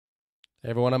Hey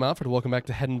everyone, I'm Alfred. Welcome back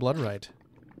to Hedon Bloodright.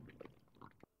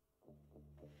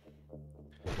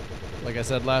 Like I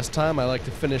said last time, I like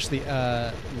to finish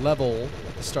the level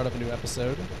at the start of a new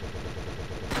episode.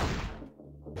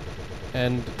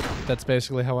 And that's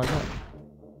basically how I got.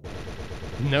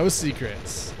 No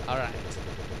secrets. Alright.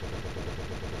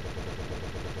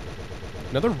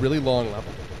 Another really long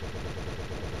level.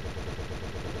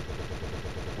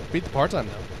 Beat the par time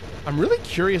though. I'm really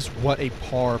curious what a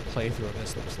par playthrough of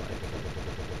this looks like.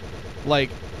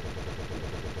 Like,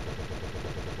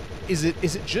 is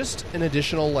it just an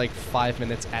additional like 5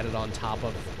 minutes added on top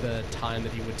of the time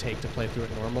that you would take to play through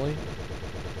it normally?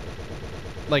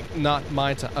 Like, not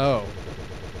my time. Oh.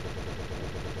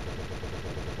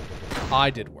 I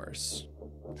did worse.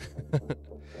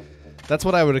 That's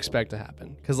what I would expect to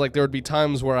happen. Because, like, there would be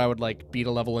times where I would, like, beat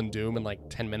a level in Doom in, like,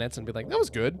 10 minutes and be like, that was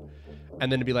good.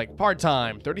 And then it'd be like, part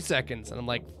time, 30 seconds. And I'm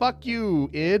like, fuck you,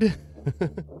 id.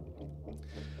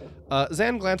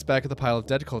 Zan glanced back at the pile of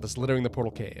dead cultists littering the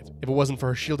portal cave. If it wasn't for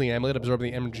her shielding amulet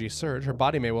absorbing the energy surge, her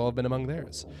body may well have been among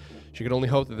theirs. She could only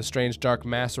hope that the strange dark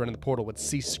mass surrounding the portal would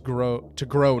cease to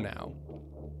grow now.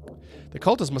 The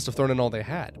cultists must have thrown in all they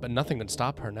had, but nothing could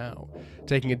stop her now.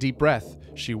 Taking a deep breath,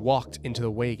 she walked into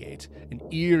the waygate, an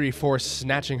eerie force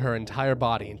snatching her entire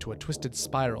body into a twisted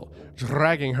spiral,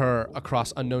 dragging her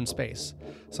across unknown space.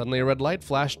 Suddenly a red light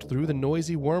flashed through the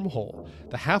noisy wormhole.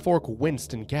 The half-orc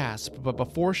winced and gasped, but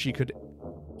before she could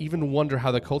even wonder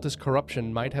how the cultist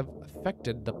corruption might have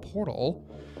affected the portal,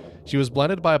 she was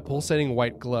blinded by a pulsating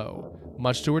white glow.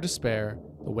 Much to her despair,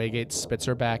 the waygate spits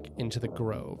her back into the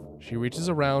grove. She reaches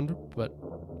around, but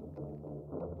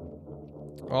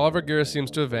all of her gear seems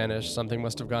to have vanished. Something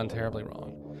must have gone terribly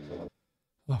wrong.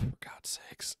 Oh, for God's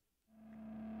sakes.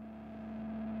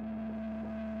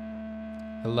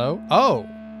 Hello? Oh!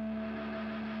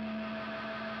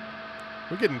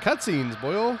 We're getting cutscenes,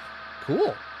 boyo.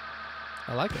 Cool.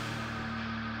 I like it.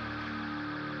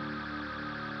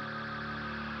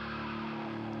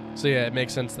 So yeah, it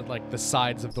makes sense that like the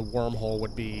sides of the wormhole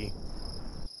would be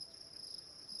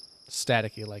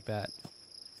staticky like that.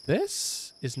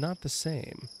 This is not the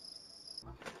same.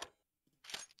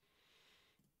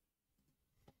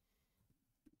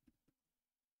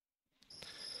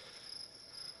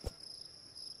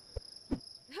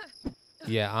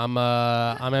 Yeah,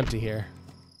 I'm empty here.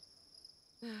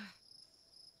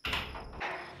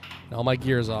 All my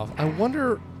gear's off. I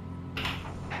wonder.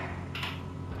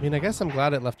 I mean, I guess I'm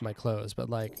glad it left my clothes, but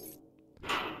like,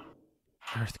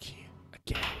 Earth key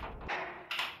again.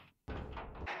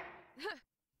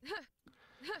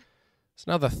 It's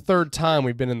now the third time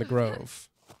we've been in the grove.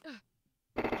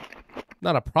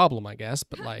 Not a problem, I guess,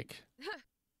 but like,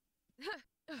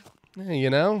 you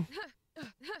know?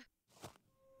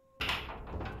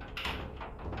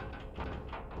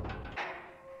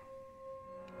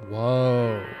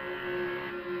 Whoa.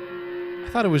 I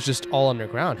thought it was just all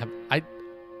underground.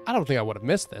 I don't think I would have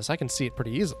missed this. I can see it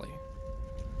pretty easily.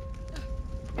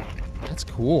 That's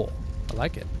cool. I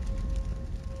like it.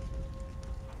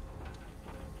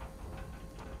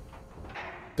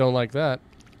 Don't like that.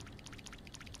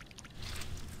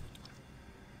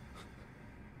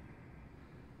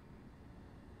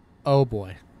 Oh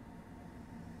boy.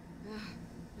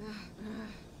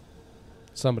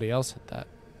 Somebody else hit that.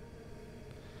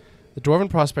 The Dwarven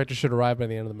Prospector should arrive by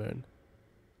the end of the moon.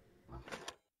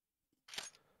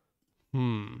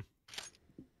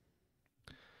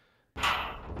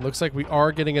 Looks like we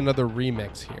are getting another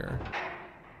remix here.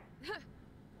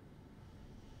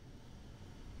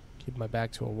 Keep my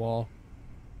back to a wall.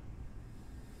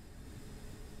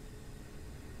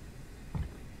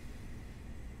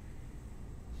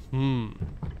 What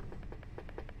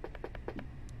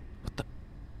the?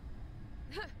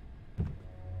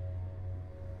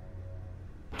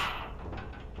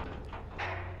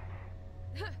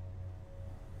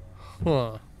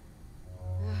 Huh.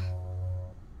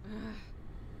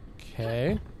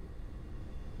 Okay.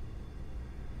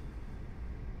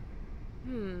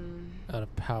 Out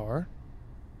of power.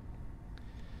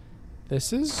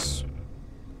 This is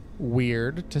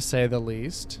weird, to say the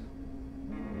least.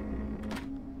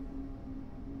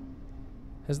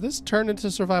 Has this turned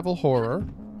into survival horror?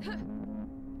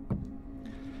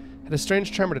 Had a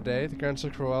strange tremor today. The ground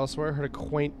shook for elsewhere. Heard a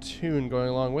quaint tune going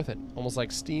along with it, almost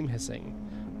like steam hissing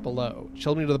below.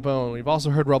 Chilled me to the bone. We've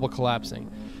also heard rubble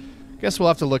collapsing. Guess we'll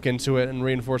have to look into it and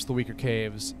reinforce the weaker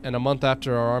caves. And a month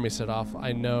after our army set off,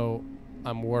 I know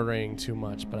I'm worrying too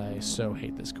much, but I so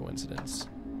hate this coincidence.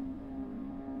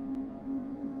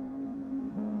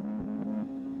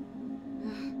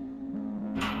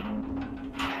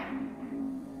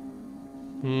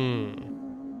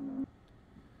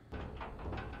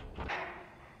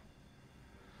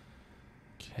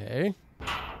 Okay.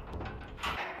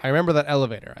 I remember that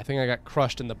elevator. I think I got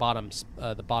crushed in the bottom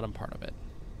part of it.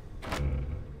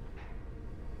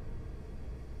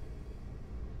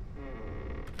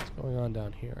 What's going on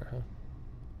down here, huh?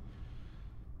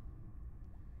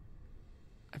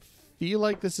 I feel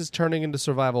like this is turning into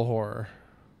survival horror.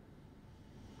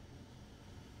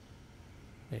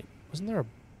 Wait, wasn't there a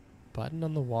button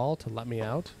on the wall to let me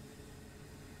out?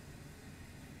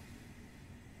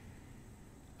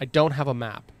 I don't have a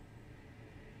map.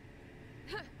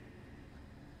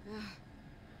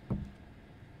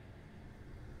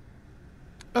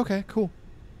 Okay, cool.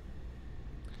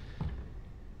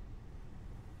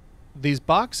 These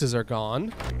boxes are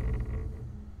gone.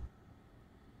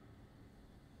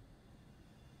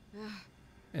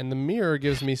 And the mirror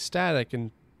gives me static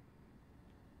and...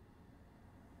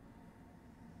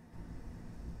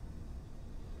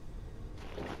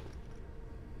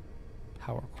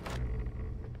 power cord.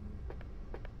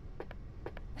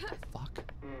 What the fuck?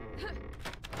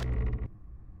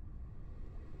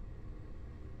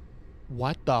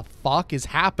 What the fuck is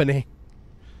happening?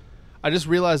 I just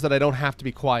realized that I don't have to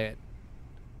be quiet.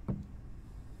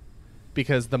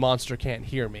 Because the monster can't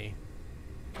hear me.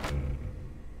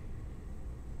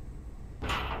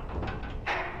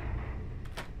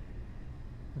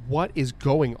 What is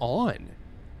going on?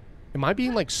 Am I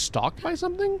being, like, stalked by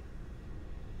something?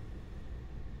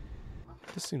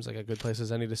 This seems like a good place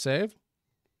as any to save.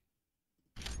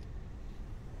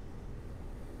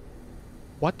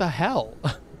 What the hell?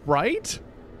 Right?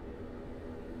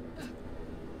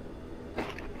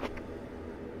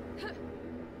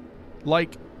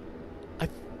 Like,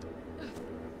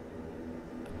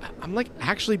 I'm like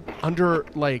actually under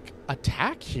like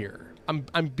attack here.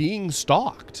 I'm being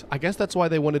stalked. I guess that's why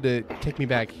they wanted to take me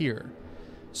back here.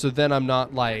 So then I'm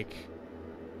not like,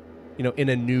 you know, in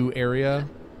a new area.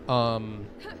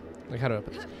 Like, how do I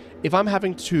put this? If I'm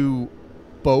having to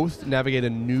both navigate a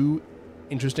new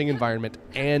interesting environment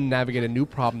and navigate a new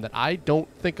problem that I don't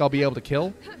think I'll be able to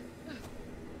kill.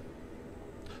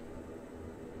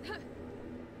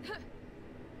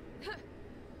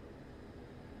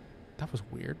 That was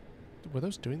weird. Were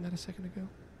those doing that a second ago?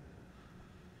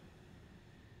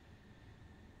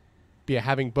 But yeah,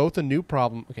 having both a new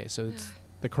problem. Okay, so it's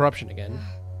the corruption again.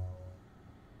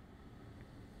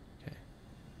 Okay.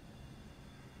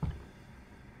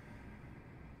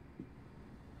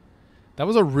 That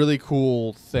was a really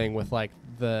cool thing with like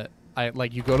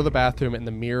like you go to the bathroom and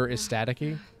the mirror is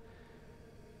staticky.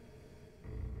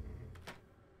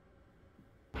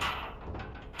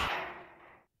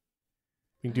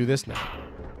 We can do this now.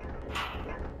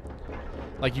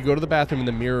 Like you go to the bathroom and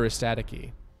the mirror is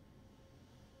staticky.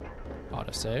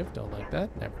 Autosave, don't like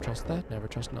that. Never trust that. Never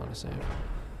trust an autosave.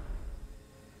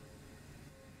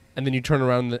 And then you turn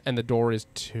around and the door is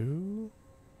 2.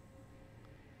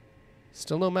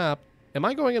 Still no map. Am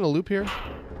I going in a loop here?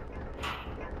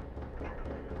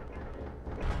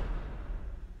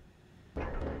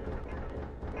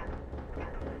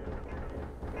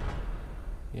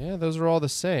 Yeah, those are all the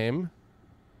same.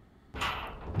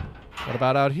 What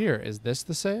about out here? Is this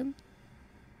the same?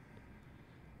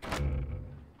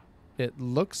 It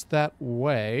looks that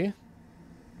way.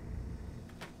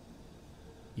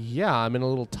 Yeah, I'm in a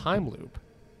little time loop.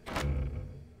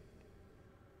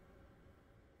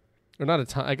 Or not a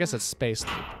time, I guess it's space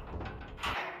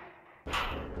loop.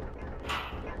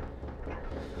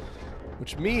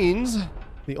 Which means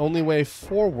the only way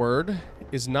forward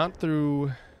is not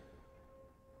through...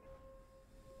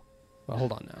 Well,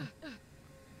 hold on now.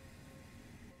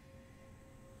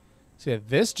 So yeah,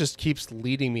 this just keeps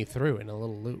leading me through in a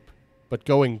little loop. But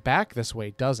going back this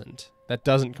way doesn't. That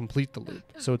doesn't complete the loop.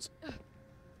 So it's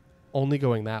only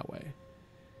going that way.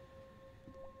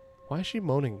 Why is she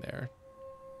moaning there?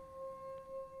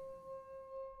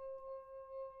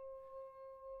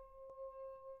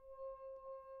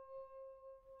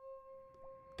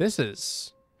 This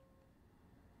is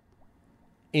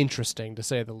interesting, to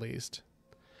say the least.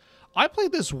 I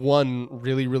played this one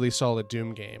really, really solid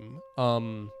Doom game,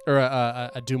 or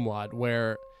a Doom WOD,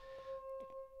 where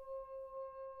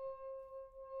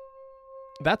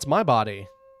that's my body.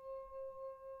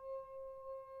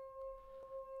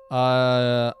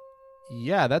 Yeah,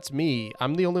 that's me.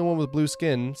 I'm the only one with blue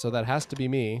skin, so that has to be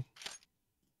me.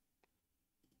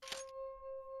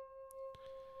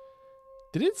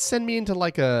 Did it send me into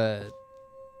like a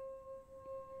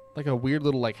weird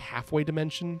little like halfway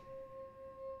dimension?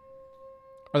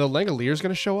 Are the Langoliers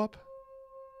gonna show up?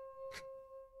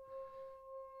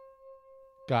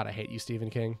 God, I hate you, Stephen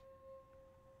King.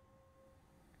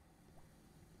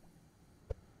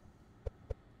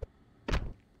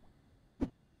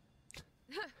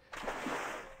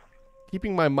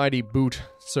 Keeping my mighty boot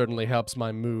certainly helps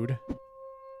my mood.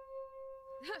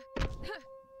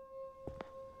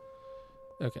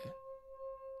 Okay.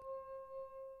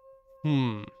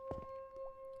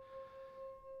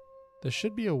 There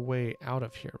should be a way out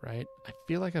of here, right? I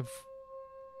feel like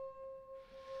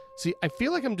See, I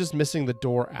feel like I'm just missing the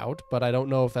door out, but I don't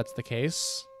know if that's the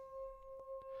case.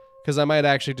 Because I might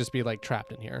actually just be, like,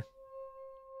 trapped in here.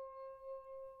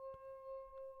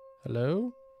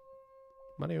 Hello?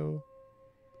 Mario?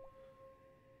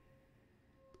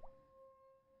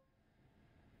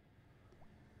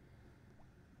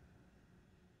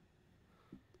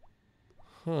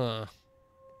 Huh.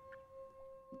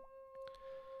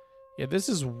 Yeah, this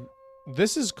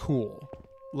is cool.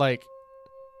 Like,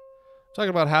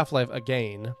 talking about Half-Life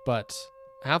again, but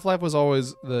Half-Life was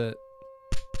always the...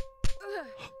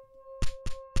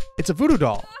 It's a voodoo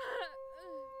doll!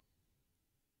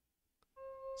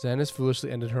 Xannis foolishly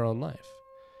ended her own life.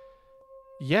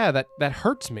 Yeah, that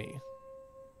hurts me.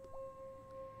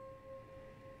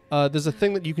 There's a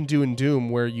thing that you can do in Doom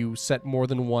where you set more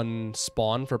than one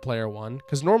spawn for player one.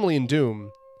 Because normally in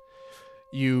Doom,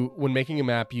 when making a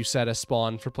map, you set a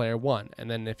spawn for player one. And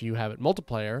then if you have it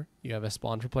multiplayer, you have a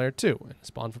spawn for player two, and a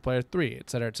spawn for player three,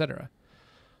 etc., etc.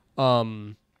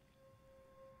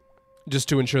 Just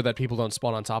to ensure that people don't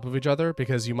spawn on top of each other,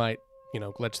 because you might,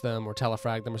 glitch them or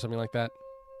telefrag them or something like that.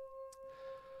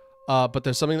 But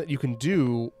there's something that you can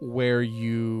do where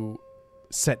you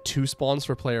set 2 spawns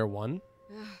for player 1.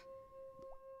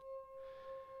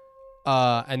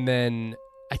 And then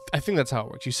I think that's how it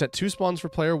works. You set 2 spawns for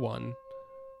player 1.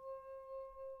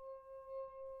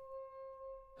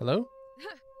 Hello?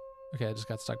 Okay, I just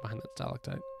got stuck behind that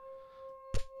stalactite.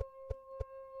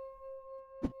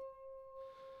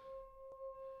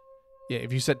 Yeah,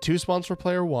 if you set 2 spawns for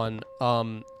player 1,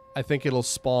 I think it'll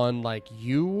spawn like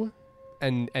you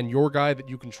and your guy that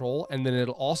you control, and then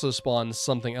it'll also spawn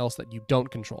something else that you don't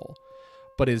control,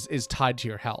 but is tied to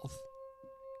your health.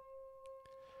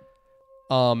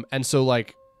 And so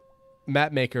like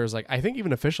map makers, like I think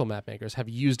even official map makers have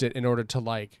used it in order to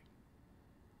like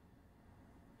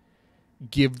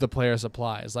give the player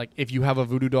supplies. Like if you have a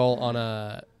voodoo doll on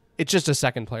it's just a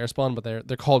second player spawn, but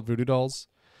they're called voodoo dolls.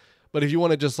 But if you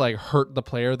want to just like hurt the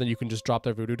player, then you can just drop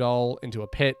their voodoo doll into a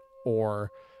pit or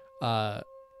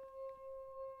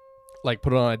like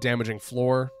put it on a damaging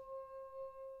floor,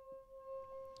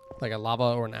 like a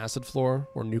lava or an acid floor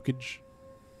or nukage.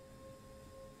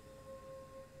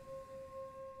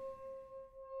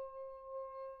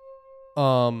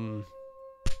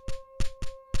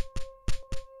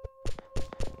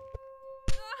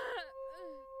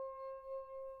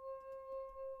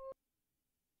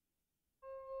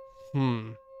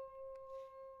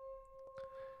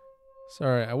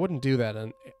 Sorry, I wouldn't do that,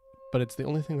 but it's the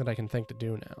only thing that I can think to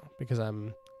do now, because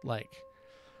I'm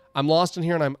lost in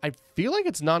here, and I feel like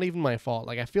it's not even my fault.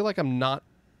 Like I feel like I'm not.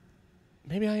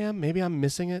 Maybe I am. Maybe I'm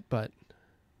missing it, but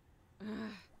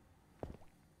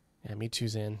yeah, me too,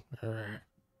 Zan.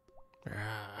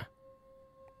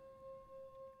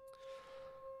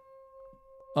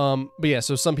 But yeah,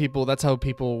 so some people, that's how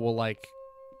people will like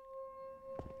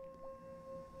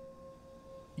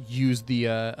use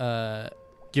the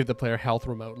give the player health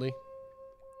remotely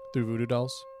through voodoo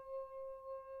dolls.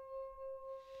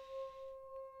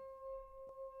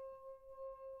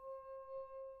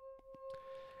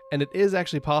 And it is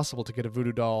actually possible to get a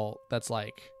voodoo doll that's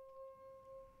like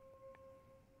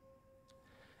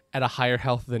at a higher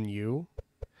health than you,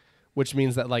 which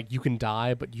means that like you can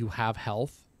die but you have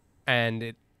health, and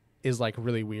it is like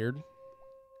really weird.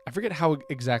 I forget how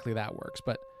exactly that works,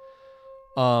 but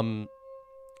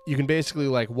you can basically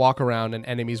like walk around and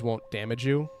enemies won't damage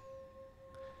you,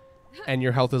 and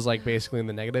your health is like basically in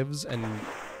the negatives. And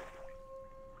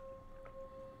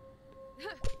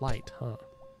light, huh?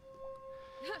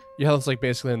 Your health's like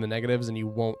basically in the negatives, and you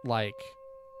won't like.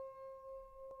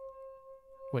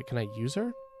 Wait, can I use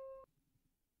her?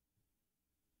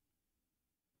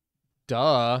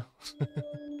 Duh. But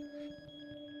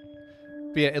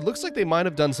yeah, it looks like they might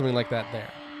have done something like that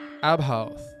there.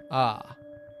 Abhoth. Ah.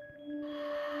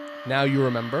 Now you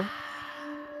remember.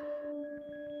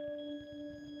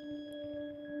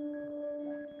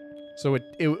 So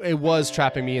it was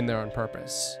trapping me in there on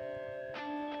purpose.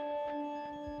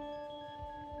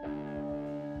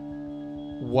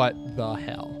 What the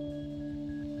hell?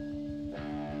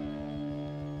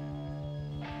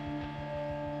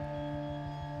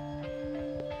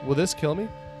 Will this kill me?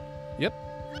 Yep.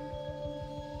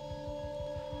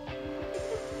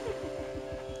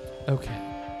 Okay.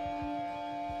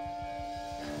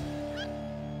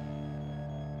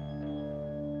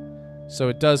 So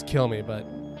it does kill me, but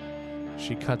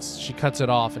She cuts it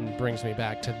off and brings me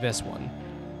back to this one.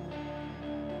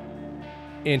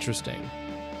 Interesting.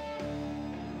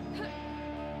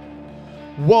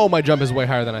 Whoa, my jump is way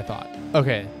higher than I thought.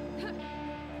 Okay.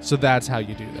 So that's how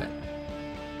you do that.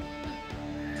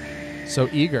 So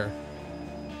eager.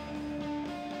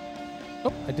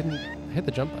 Oh, I didn't hit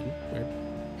the jump button. Weird.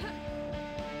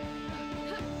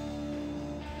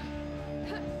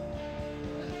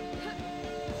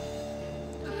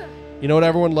 You know what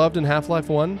everyone loved in Half-Life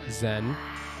 1? Zen.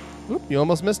 Oop, you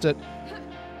almost missed it.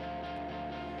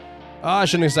 Ah, I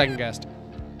shouldn't have second-guessed.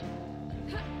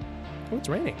 Oh, it's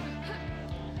raining.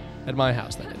 At my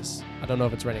house, that is. I don't know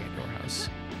if it's raining at your house.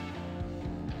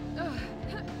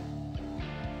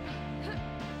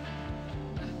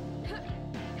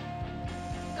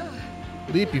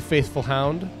 Leap, you faithful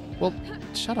hound. Well,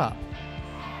 shut up.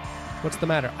 What's the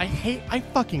matter? I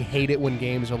fucking hate it when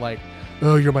games are like,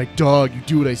 oh, you're my dog, you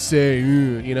do what I say.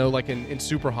 You know, like in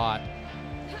Super Hot.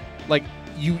 Like,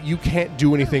 you can't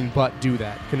do anything but do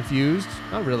that. Confused?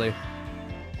 Not really.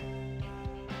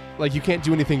 Like, you can't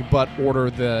do anything but order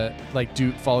the, like,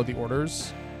 follow the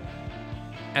orders.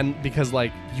 And because,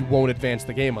 like, you won't advance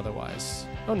the game otherwise.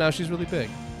 Oh, now she's really big.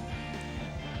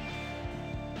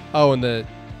 Oh, and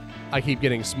I keep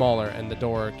getting smaller and the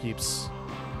door keeps...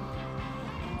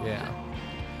 Yeah.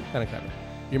 Kind of clever.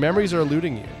 Your memories are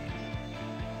eluding you.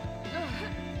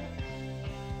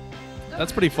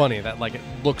 That's pretty funny that, like, it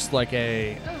looks like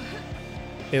a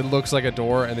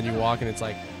door and then you walk and it's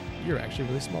like, you're actually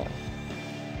really small.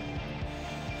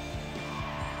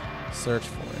 Search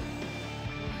for it.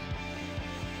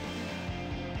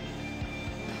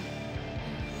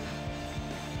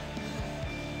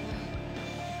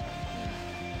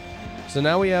 So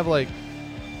now we have, like,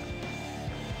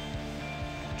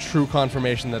 true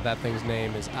confirmation that thing's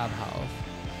name is Abhau.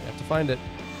 We have to find it.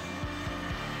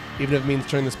 Even if it means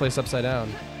turning this place upside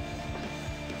down.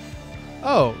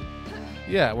 Oh,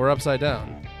 yeah, we're upside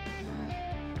down.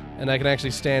 And I can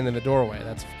actually stand in the doorway.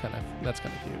 That's kind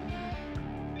of cute.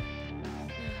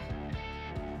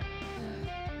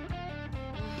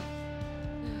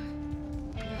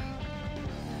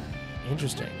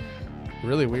 Interesting.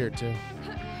 Really weird, too.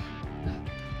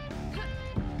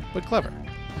 But clever.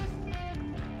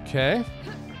 Okay.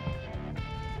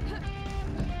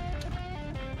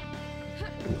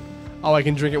 Oh, I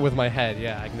can drink it with my head.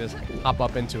 Yeah, I can just hop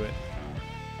up into it.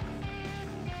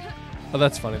 Oh,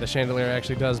 that's funny. The chandelier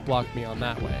actually does block me on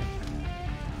that way.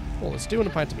 Well, let's do a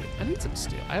pint to me. I need some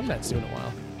stew. I haven't had stew in a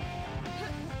while.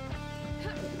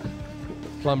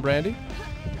 Plum brandy.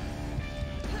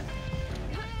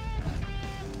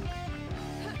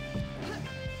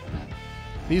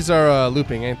 These are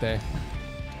looping, ain't they?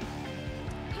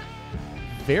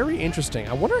 Very interesting.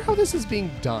 I wonder how this is being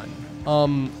done.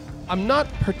 I'm not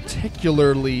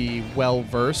particularly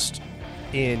well-versed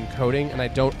in coding, and I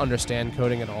don't understand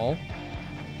coding at all.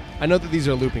 I know that these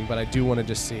are looping, but I do want to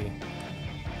just see.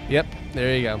 Yep,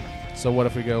 there you go. So what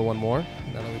if we go one more,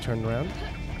 now that we turn around?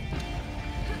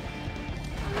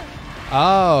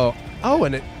 Oh,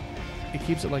 and it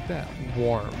keeps it like that.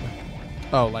 Warm.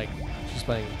 Oh, like she's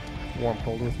playing warm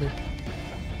cold with me.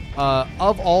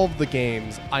 Of all of the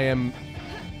games, I am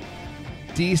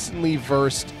decently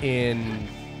versed in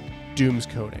Doom's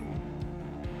coding.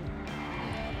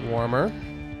 Warmer.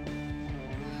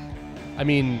 I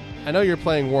mean, I know you're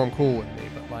playing warm cool with me,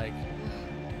 but like,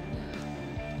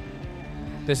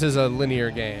 this is a linear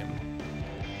game.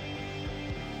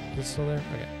 Is it still there?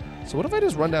 Okay. So what if I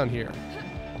just run down here?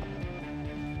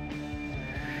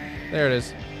 There it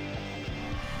is.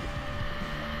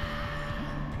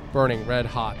 Burning red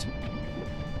hot.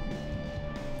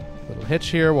 Little hitch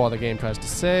here while the game tries to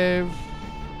save.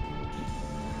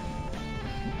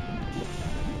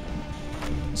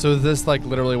 So is this like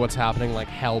literally what's happening, like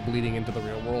hell bleeding into the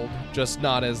real world? Just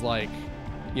not as like,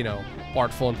 you know,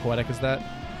 artful and poetic as that.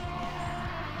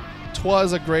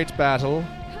 'Twas a great battle.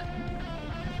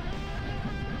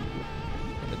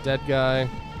 The dead guy.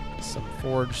 Some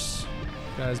forged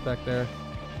guys back there.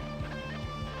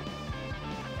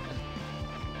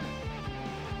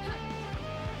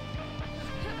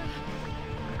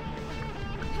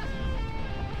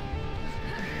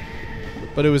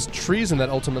 But it was treason that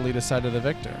ultimately decided the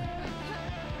victor.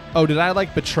 Oh, did I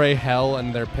like betray hell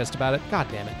and they're pissed about it? God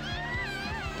damn it.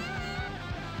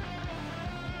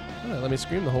 Oh, let me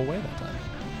scream the whole way that time.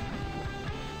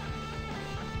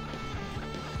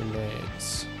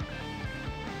 Grenades.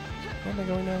 Where am I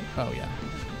going now? Oh, yeah.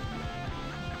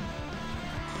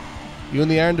 You and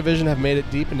the Iron Division have made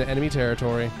it deep into enemy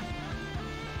territory.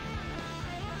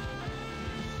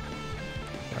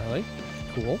 Gnarly.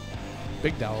 Cool.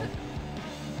 Big dowel.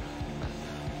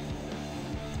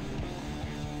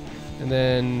 And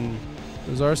then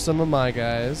those are some of my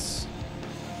guys.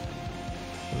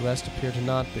 The rest appear to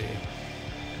not be.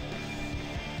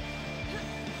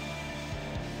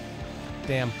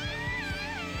 Damn.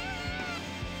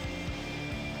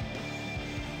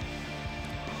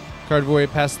 Card Warrior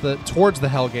passed towards the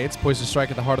Hell Gates, poised to strike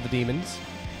at the heart of the demons.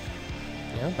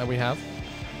 Yeah, that we have.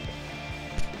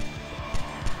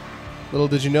 Little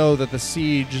did you know that the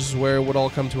siege is where it would all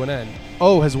come to an end.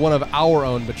 Oh, has one of our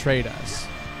own betrayed us?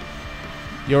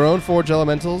 Your own forge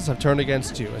elementals have turned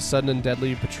against you, a sudden and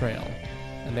deadly betrayal.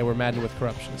 And they were maddened with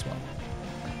corruption as well.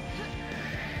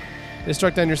 They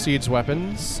struck down your siege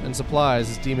weapons and supplies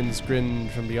as demons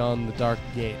grinned from beyond the dark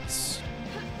gates.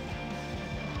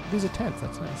 These are tents,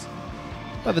 that's nice.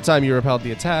 By the time you repelled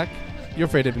the attack, your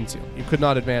fate had been sealed. You could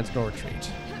not advance nor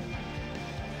retreat.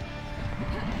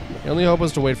 Your only hope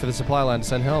was to wait for the supply line to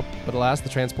send help, but alas, the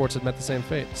transports had met the same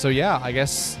fate. So yeah, I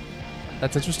guess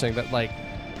that's interesting that, like,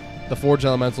 the Forge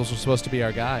Elementals were supposed to be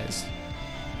our guys,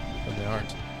 but they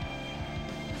aren't.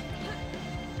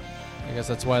 I guess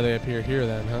that's why they appear here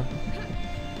then, huh?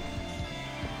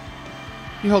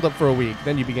 You held up for a week,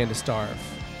 then you began to starve.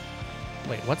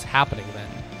 Wait, what's happening then?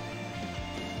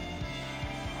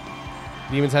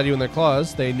 Demons had you in their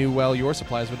claws. They knew well your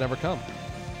supplies would never come.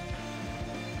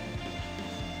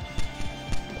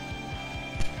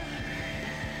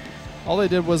 All they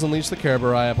did was unleash the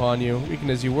Kerberai upon you.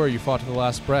 Weakened as you were, you fought to the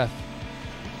last breath.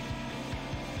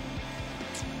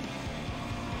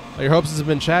 Well, your hopes have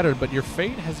been shattered, but your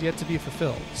fate has yet to be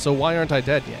fulfilled. So why aren't I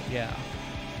dead yet? Yeah.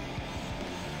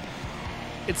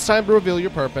 It's time to reveal your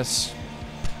purpose.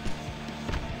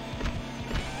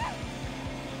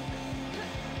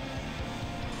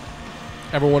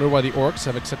 Ever wondered why the orcs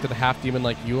have accepted a half-demon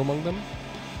like you among them?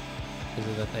 Is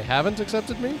it that they haven't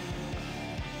accepted me?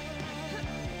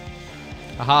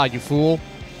 Aha, you fool.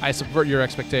 I subvert your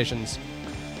expectations.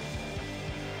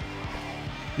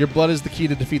 Your blood is the key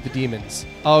to defeat the demons.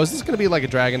 Oh, is this going to be like a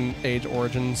Dragon Age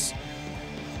Origins?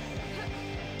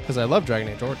 Because I love Dragon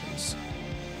Age Origins.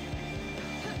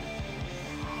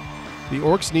 The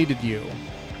orcs needed you.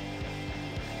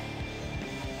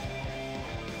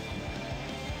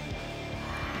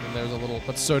 And there's a little,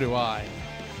 but so do I.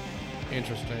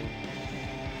 Interesting.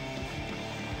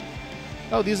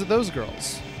 Oh, these are those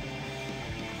girls.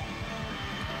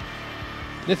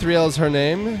 Nithriel is her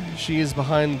name. She is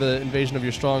behind the invasion of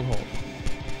your stronghold.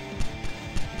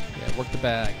 Yeah, work the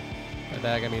bag. By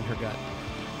bag, I mean her gut.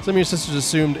 Some of your sisters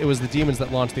assumed it was the demons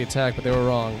that launched the attack, but they were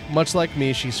wrong. Much like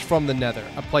me, she's from the Nether,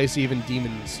 a place even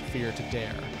demons fear to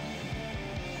dare.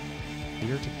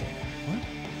 Fear to dare? What?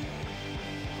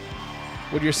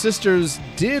 What your sisters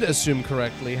did assume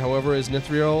correctly, however, is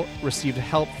Nithriel received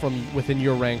help from within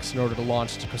your ranks in order to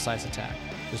launch its precise attack,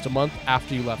 just a month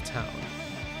after you left town.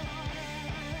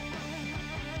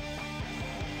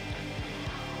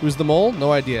 Who's the mole?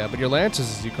 No idea, but your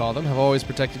lances, as you call them, have always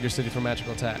protected your city from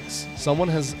magical attacks. Someone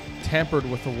has tampered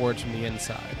with the wards from the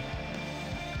inside.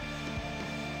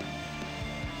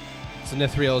 So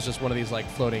Nithriel is just one of these, like,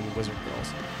 floating wizard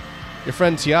girls. Your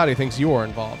friend Tiati thinks you are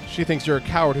involved. She thinks you're a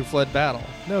coward who fled battle.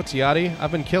 No, Tiati,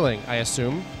 I've been killing, I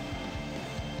assume.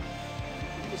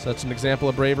 Such an example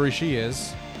of bravery she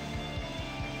is.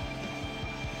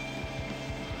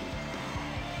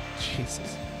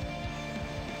 Jesus.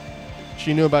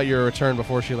 She knew about your return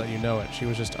before she let you know it. She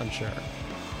was just unsure.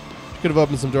 She could have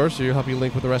opened some doors for you to help you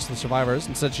link with the rest of the survivors.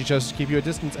 Instead, she chose to keep you at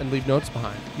distance and leave notes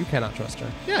behind. You cannot trust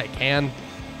her. Yeah, I can.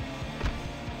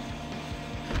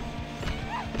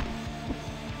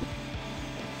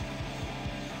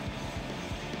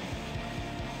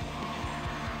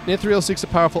 Nithriel seeks a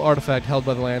powerful artifact held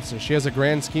by the Lancers. She has a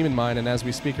grand scheme in mind, and as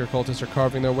we speak, her cultists are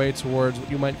carving their way towards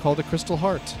what you might call the Crystal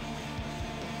Heart.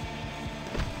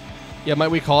 Yeah, might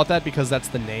we call it that because that's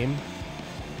the name?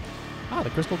 Ah, the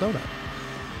Crystal Donut.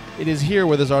 It is here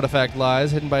where this artifact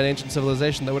lies, hidden by an ancient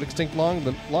civilization that would extinct long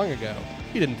ago.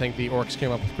 You didn't think the orcs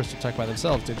came up with crystal tech by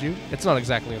themselves, did you? It's not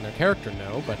exactly in their character,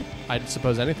 no, but I'd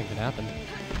suppose anything could happen.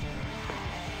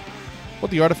 What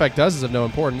the artifact does is of no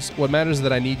importance. What matters is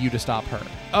that I need you to stop her.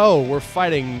 Oh, we're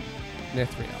fighting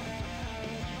Nithriel.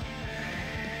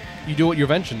 You do it with your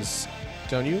vengeance,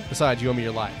 don't you? Besides, you owe me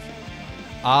your life.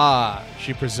 Ah,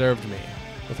 she preserved me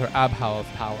with her Abhau of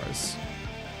powers.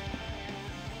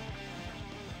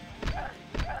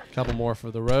 Couple more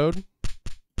for the road.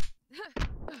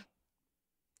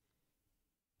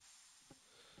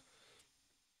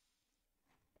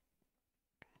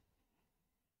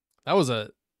 That was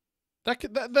a...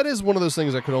 That is one of those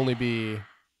things that could only be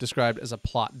described as a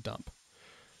plot dump.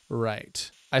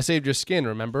 Right. I saved your skin,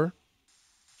 remember?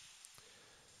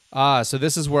 Ah, so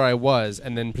this is where I was,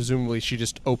 and then presumably she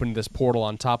just opened this portal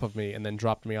on top of me and then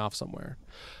dropped me off somewhere.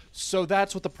 So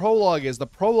that's what the prologue is. The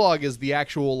prologue is the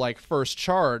actual, like, first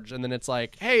charge, and then it's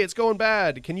like, hey, it's going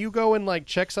bad. Can you go and, like,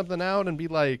 check something out and be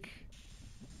like,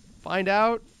 find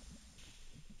out?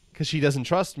 Because she doesn't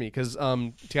trust me, because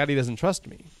Tiari doesn't trust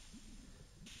me.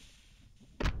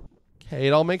 Okay,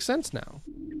 it all makes sense now.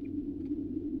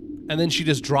 And then she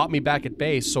just dropped me back at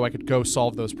base so I could go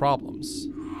solve those problems.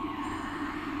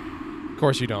 Of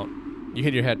course you don't. You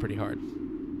hit your head pretty hard.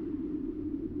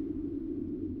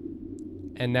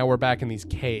 And now we're back in these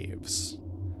caves.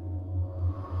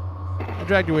 I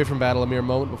dragged you away from battle a mere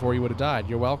moment before you would have died.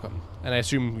 You're welcome. And I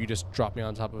assume you just dropped me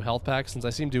on top of health packs, since I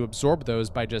seem to absorb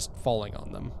those by just falling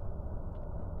on them.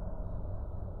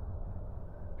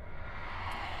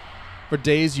 For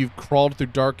days you've crawled through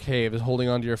dark caves holding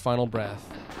on to your final breath.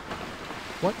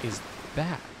 What is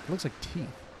that? It looks like teeth.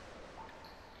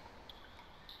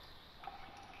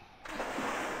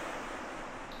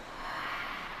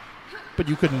 But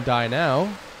you couldn't die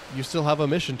now. You still have a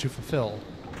mission to fulfill.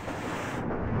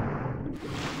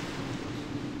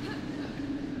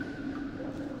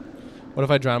 What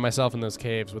if I drown myself in those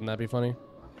caves? Wouldn't that be funny?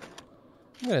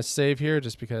 I'm going to save here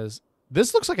just because...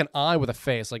 This looks like an eye with a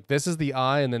face. Like, this is the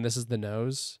eye, and then this is the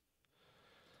nose.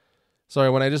 Sorry,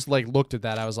 when I just, like, looked at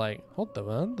that, I was like, hold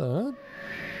on.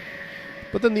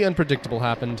 But then the unpredictable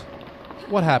happened.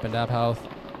 What happened, Abhauth?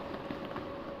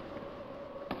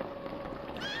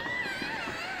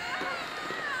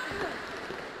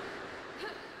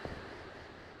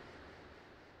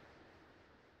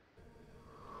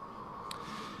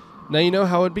 Now you know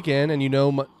how it began, and you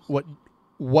know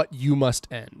what you must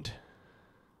end.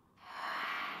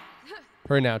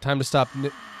 Hurry now, time to stop.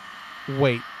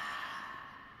 Wait.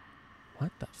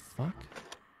 What the fuck?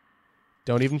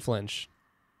 Don't even flinch.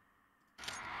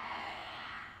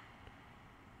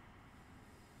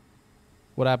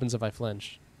 What happens if I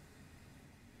flinch?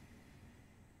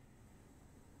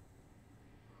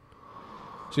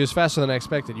 She is faster than I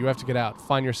expected. You have to get out.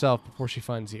 Find yourself before she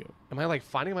finds you. Am I, like,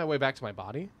 finding my way back to my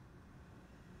body?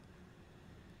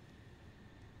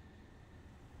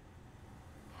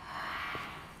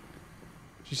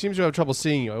 She seems to have trouble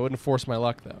seeing you. I wouldn't force my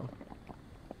luck, though.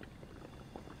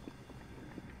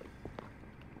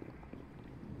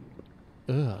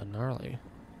 Ugh, gnarly.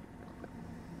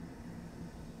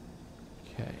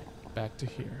 Okay, back to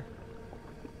here.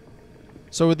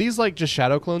 So are these, like, just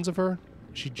shadow clones of her?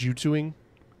 Is she jutsuing?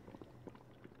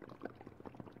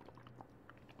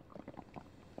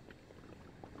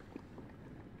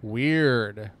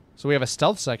 Weird. So we have a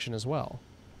stealth section as well.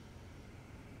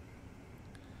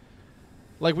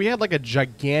 Like, we had, like, a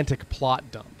gigantic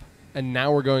plot dump, and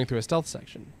now we're going through a stealth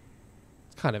section.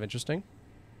 It's kind of interesting.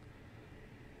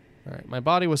 Alright, my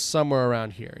body was somewhere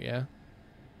around here, yeah?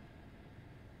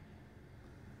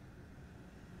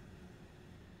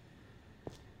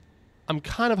 I'm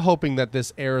kind of hoping that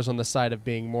this errs on the side of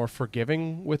being more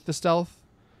forgiving with the stealth.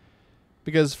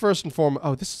 Because first and foremost...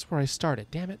 Oh, this is where I started.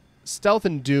 Damn it. Stealth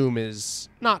in Doom is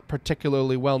not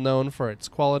particularly well known for its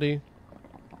quality.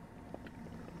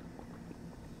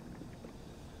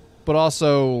 But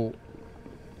also,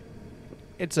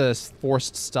 it's a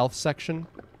forced stealth section.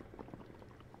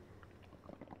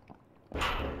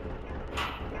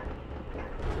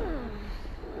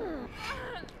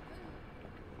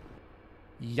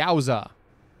 Yowza.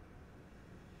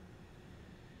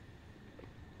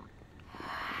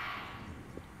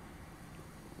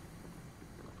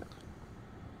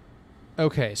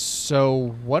 Okay,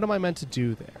 so what am I meant to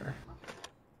do there?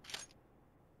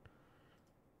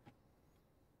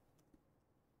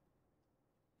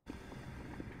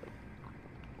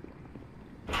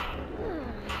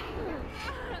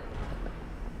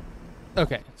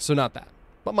 Okay, so not that.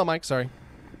 But my mic, sorry.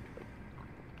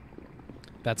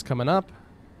 That's coming up.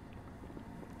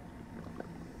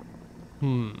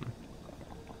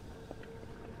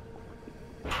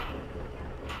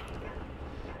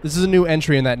 This is a new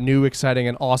entry in that new, exciting,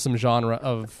 and awesome genre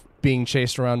of being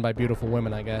chased around by beautiful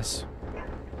women, I guess.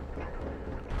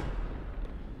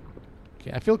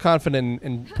 Okay, I feel confident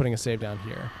in putting a save down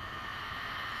here.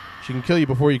 She can kill you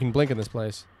before you can blink in this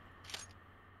place.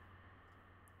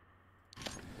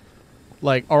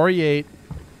 Like, RE8,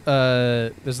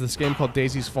 there's this game called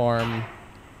Daisy's Farm.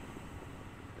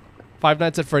 Five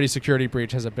Nights at Freddy's Security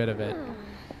Breach has a bit of it.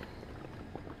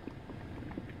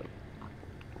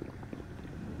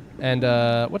 And,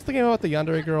 what's the game about the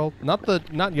yandere girl? Not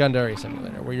Yandere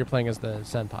Simulator, where you're playing as the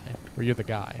senpai, where you're the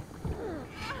guy.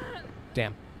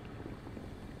 Damn.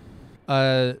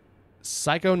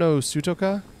 Psycho no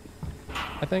Sutoka,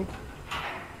 I think.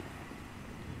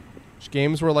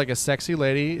 Games where like a sexy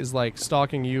lady is like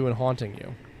stalking you and haunting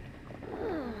you.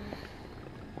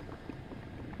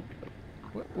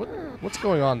 What's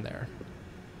going on there?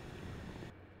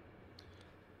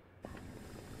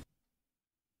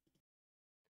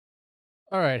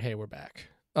 Alright, hey, we're back.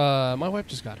 My wife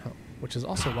just got home, which is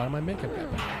also why my makeup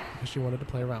got better, because she wanted to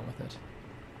play around with it.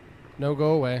 No,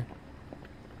 go away.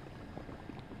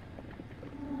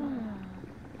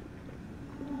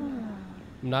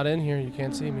 I'm not in here, you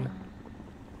can't see me.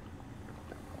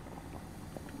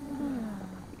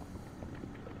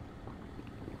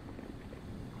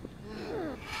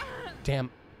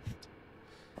 Damn.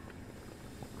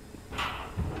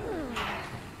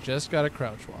 Just gotta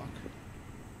crouch walk.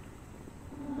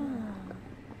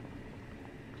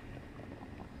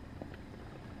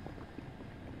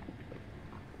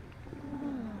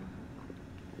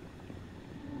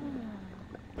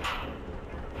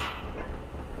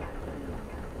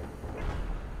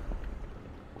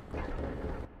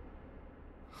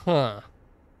 Huh.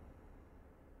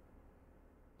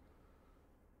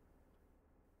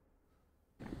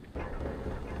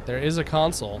 There is a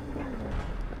console.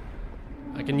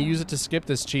 I can use it to skip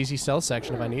this cheesy stealth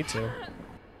section if I need to.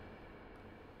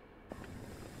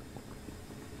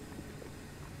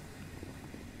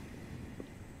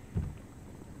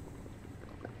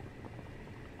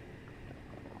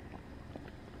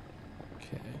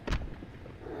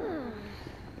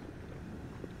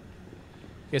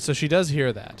 Okay, so she does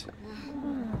hear that.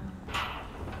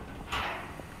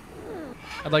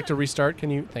 I'd like to restart. Can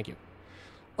you? Thank you.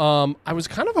 I was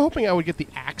kind of hoping I would get the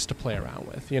axe to play around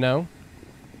with, you know?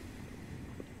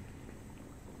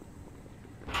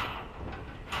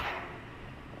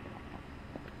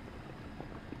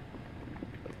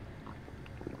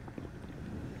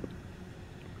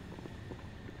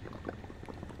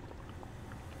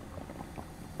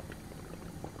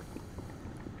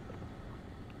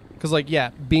 Because, like, yeah,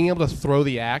 being able to throw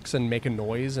the axe and make a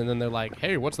noise, and then they're like,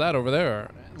 hey, what's that over there?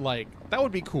 Like, that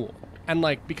would be cool. And,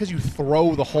 like, because you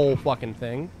throw the whole fucking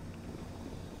thing,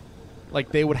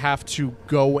 like, they would have to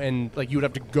go and, like, you would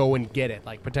have to go and get it,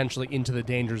 like, potentially into the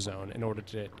danger zone in order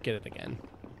to get it again.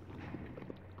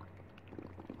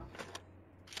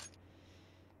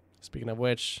 Speaking of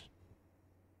which...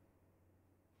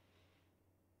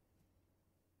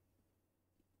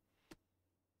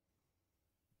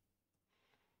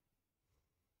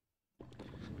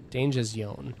 Danger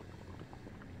zone.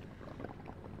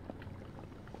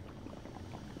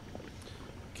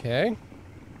 Okay.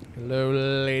 Hello,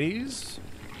 ladies.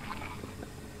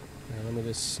 Now, let me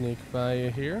just sneak by you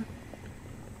here.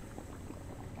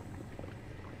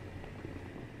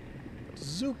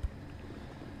 Zoop.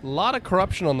 A lot of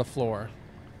corruption on the floor.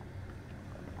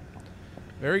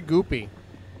 Very goopy.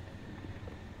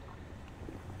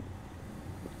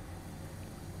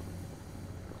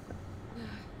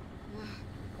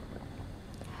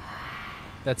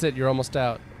 That's it, you're almost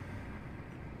out.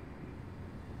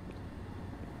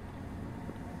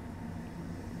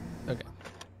 Okay.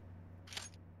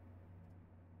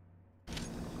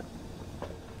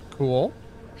 Cool.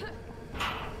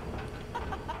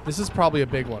 This is probably a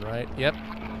big one, right? Yep.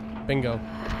 Bingo.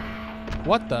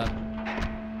 What the?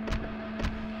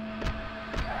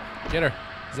 Get her.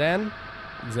 Zan?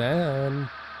 Zan.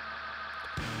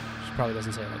 She probably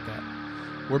doesn't say it like that.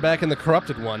 We're back in the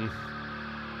corrupted one.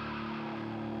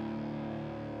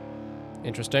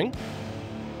 Interesting.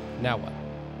 Now what?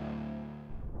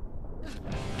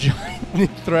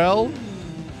 Giant Thrall?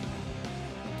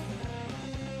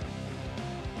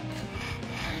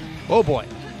 Oh boy.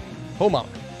 Oh mama.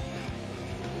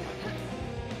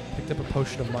 Picked up a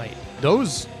potion of might.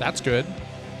 That's good.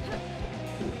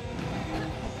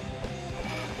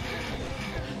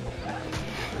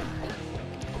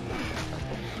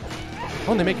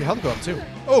 Oh, and they make your health go up too.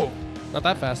 Oh, not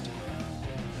that fast.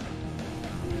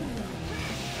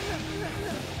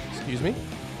 Excuse me.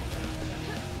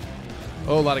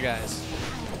 Oh, a lot of guys.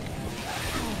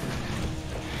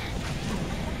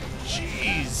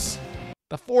 Jeez.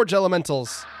 The Forge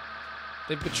Elementals.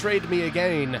 They've betrayed me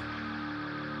again.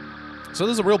 So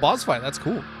this is a real boss fight. That's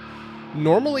cool.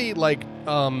 Normally, like,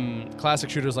 classic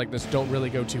shooters like this don't really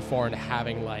go too far into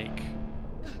having, like,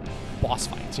 boss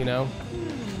fights, you know?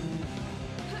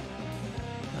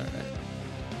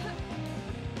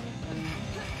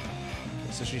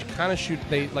 So she kind of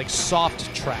they like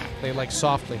soft track. They like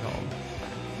softly home.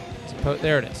 So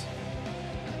there it is.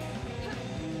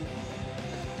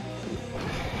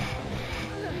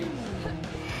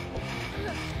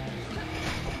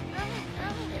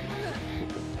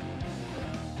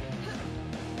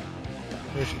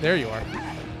 There you are.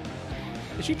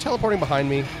 Is she teleporting behind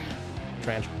me?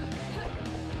 Tranch.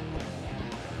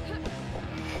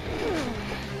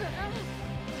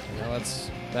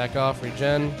 let's back off,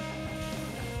 regen.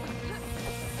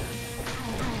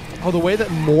 Oh, the way that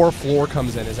more floor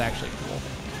comes in is actually cool.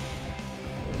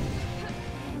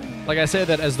 Like, I say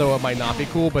that as though it might not be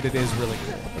cool, but it is really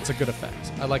cool. It's a good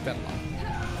effect. I like that a lot.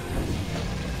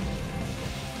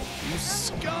 You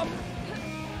scum!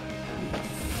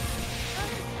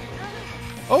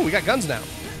 Oh, we got guns now.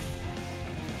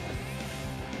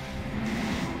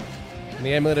 And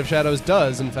the Amulet of Shadows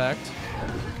does, in fact,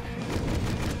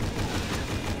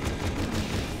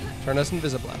 turn us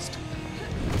invisiblessed.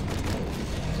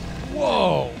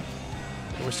 Whoa!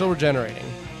 We're still regenerating,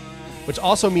 which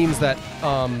also means that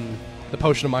the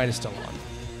Potion of Mind is still on,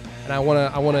 and I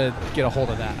wanna get a hold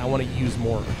of that. I want to use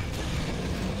more.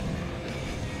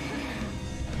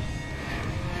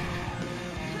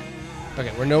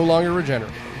 Okay, we're no longer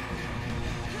regenerating.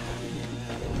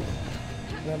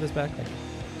 Can I have this back? Thank you.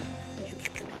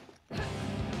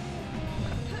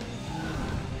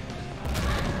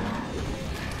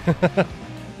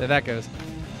 There that goes.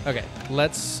 Okay,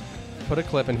 let's put a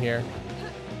clip in here.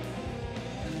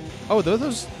 Oh,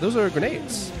 those are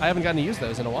grenades. I haven't gotten to use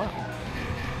those in a while.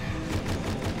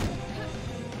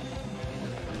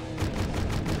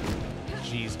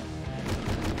 Jeez.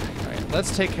 All right,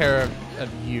 let's take care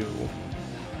of you.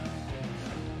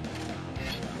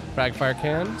 Frag fire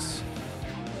cans.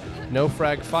 No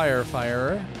frag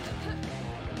firer.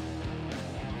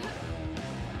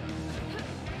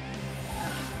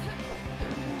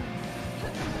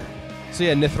 So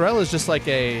yeah, Nithrel is just like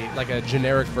a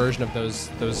generic version of those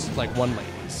like one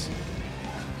ladies.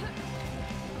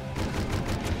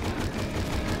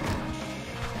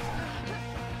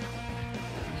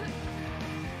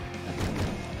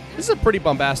 This is a pretty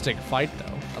bombastic fight,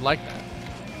 though. I like that.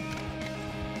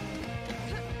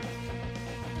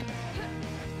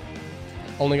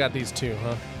 Only got these two,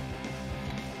 huh?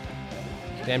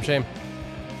 Damn shame.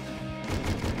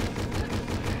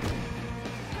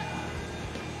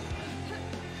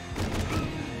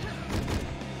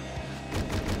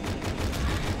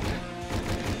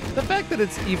 The fact that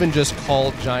it's even just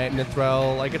called Giant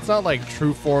Nithrel, like, it's not like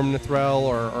True Form Nithrel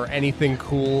or anything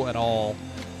cool at all.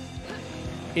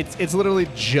 It's literally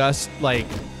just like,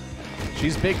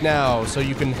 she's big now, so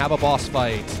you can have a boss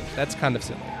fight. That's kind of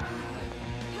silly.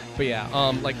 But yeah,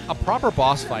 like, a proper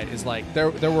boss fight is like, there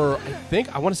were, I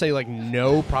think, I want to say, like,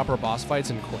 no proper boss fights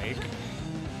in Quake.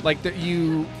 Like,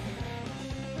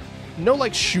 no,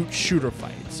 like, shooter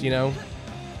fights, you know?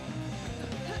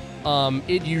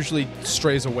 It usually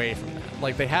strays away from that.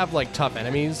 Like, they have, like, tough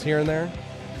enemies here and there,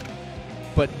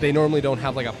 but they normally don't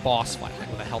have, like, a boss fight, like,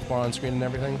 with a health bar on screen and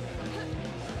everything.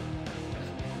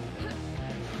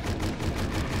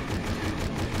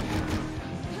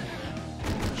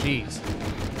 Jeez.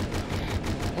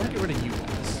 I want to get rid of you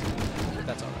guys.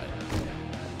 That's alright.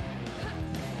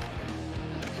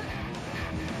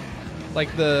 Like,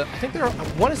 I think I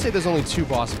want to say there's only two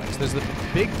boss fights. There's the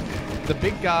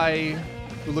big guy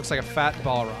who looks like a fat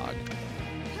Balrog,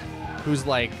 who's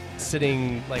like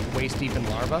sitting like waist deep in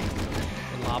lava.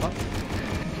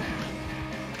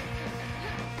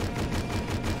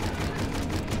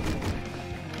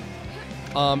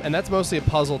 And that's mostly a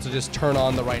puzzle to just turn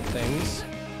on the right things.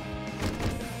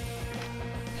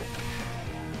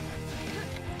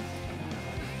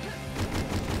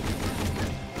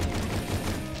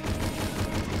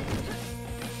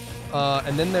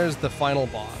 And then there's the final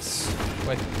boss,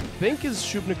 who I think is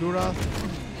Shub-Niggurath.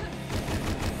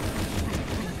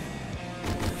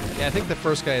 Yeah, I think the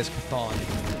first guy is Chthon.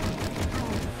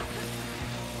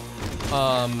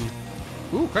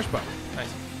 Ooh, Crush Bow.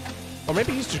 Nice. Or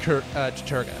maybe he's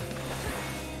Chaturga.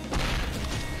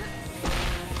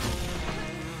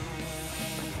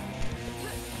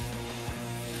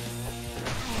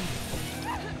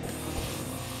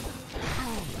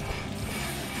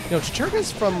 You know,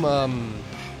 Chaturga's from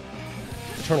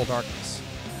Eternal Darkness.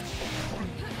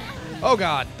 Oh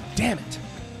god, damn it!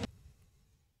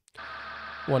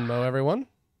 One mo, everyone.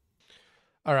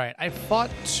 All right, I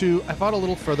fought a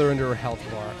little further into her health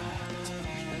bar.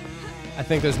 I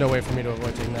think there's no way for me to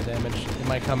avoid taking that damage. It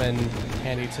might come in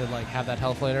handy to like have that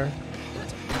health later.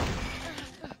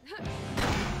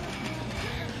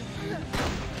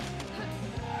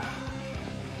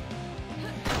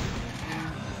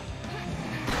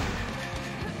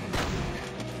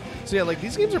 So yeah, like,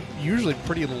 these games are usually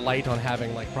pretty light on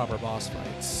having, like, proper boss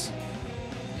fights.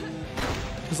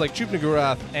 Because, like,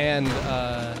 Shub-Niggurath and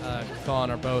Chthon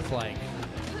are both, like,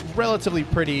 relatively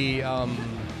pretty,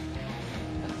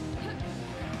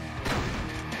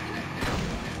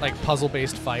 like,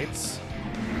 puzzle-based fights.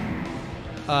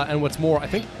 And what's more, I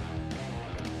think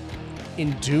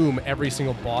in Doom every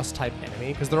single boss type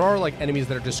enemy, because there are like enemies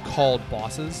that are just called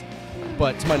bosses,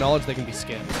 but to my knowledge they can be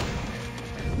skipped.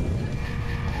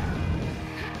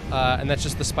 And that's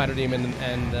just the spider demon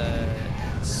and the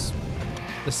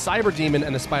cyber demon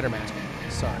and the spider master.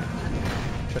 Sorry,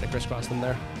 try to crisscross them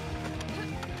there.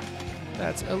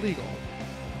 That's illegal.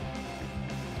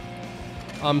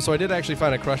 So I did actually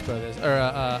find a crush bow this, or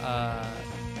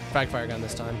frag fire gun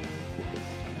this time.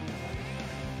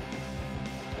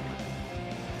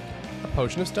 A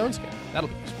potion of stone skin. That'll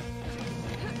be useful.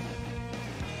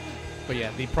 But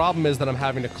yeah, the problem is that I'm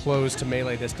having to close to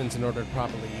melee distance in order to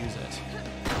properly use it.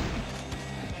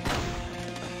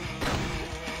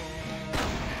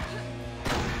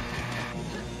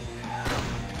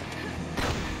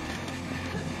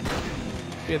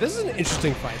 Yeah, this is an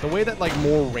interesting fight. The way that like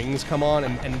more rings come on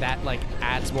and that like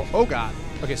adds more. Oh god.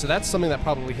 Okay, so that's something that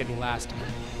probably hit me last time.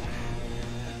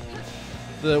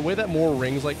 The way that more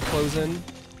rings like close in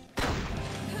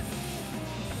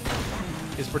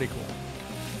is pretty cool.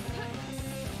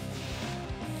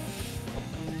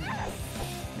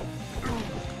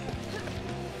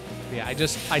 Yeah,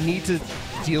 I need to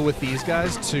deal with these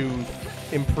guys to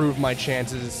improve my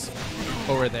chances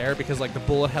over there because like the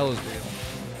bullet hell is real.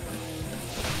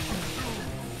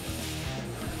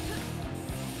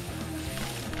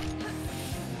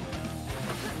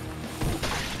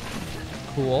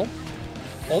 Cool.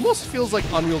 Almost feels like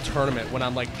Unreal Tournament when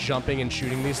I'm like jumping and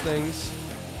shooting these things.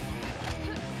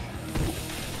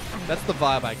 That's the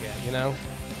vibe I get, you know?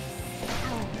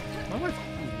 My wife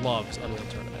loves Unreal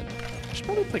Tournament. I should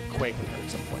probably play Quake with her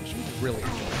at some point. She would really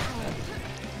enjoy it.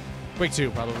 Quake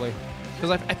 2, probably.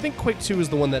 Because I think Quake 2 is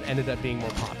the one that ended up being more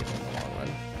popular in the long run.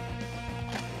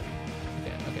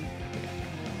 Okay.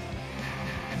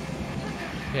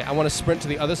 Yeah, I want to sprint to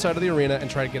the other side of the arena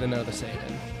and try to get another save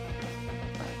in.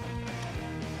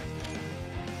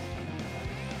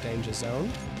 Danger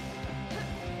zone.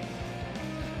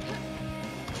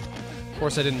 Of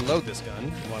course, I didn't load this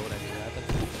gun. Why would I do that?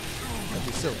 That'd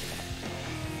be silly.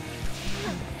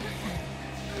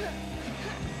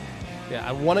 Yeah,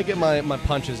 I want to get my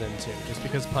punches in too, just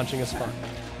because punching is fun.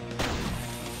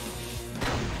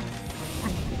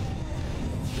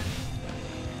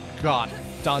 God,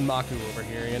 Don Maku over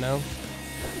here, you know?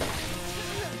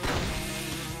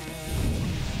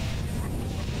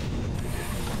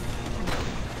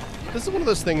 This is one of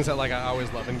those things that like I always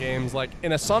love in games. Like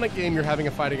in a Sonic game, you're having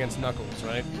a fight against Knuckles,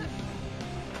 right?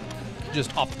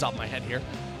 Just off the top of my head here.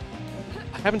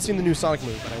 I haven't seen the new Sonic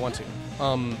movie, but I want to.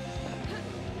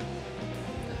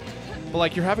 But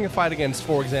like you're having a fight against,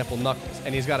 for example, Knuckles,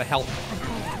 and he's got a health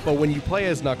bar. But when you play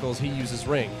as Knuckles, he uses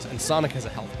rings, and Sonic has a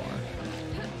health bar.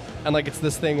 And like it's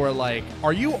this thing where like,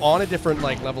 are you on a different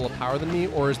like level of power than me,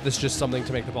 or is this just something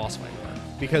to make the boss fight work?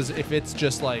 Because if it's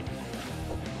just like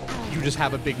you just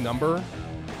have a big number,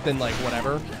 then like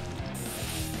whatever.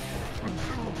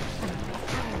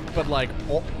 But like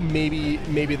maybe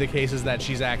the case is that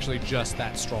she's actually just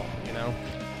that strong, you know?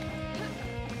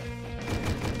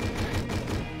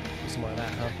 Some more of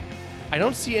that, huh? I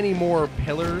don't see any more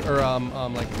pillar or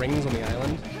like rings on the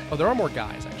island. Oh, there are more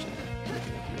guys actually.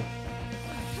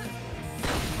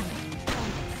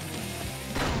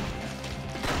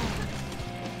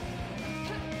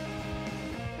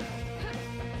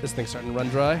 This thing's starting to run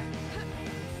dry.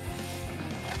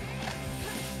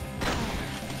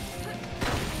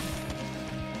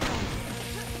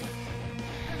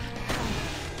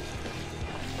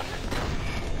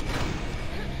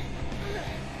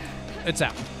 It's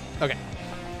out. Okay.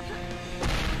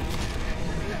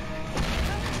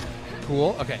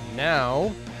 Cool. Okay,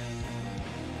 now...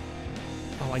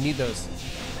 Oh, I need those.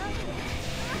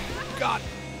 God.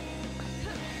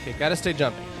 Okay, gotta stay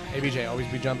jumping. ABJ, always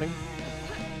be jumping.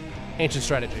 Ancient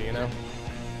strategy, you know?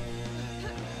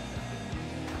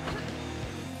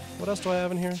 What else do I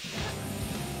have in here?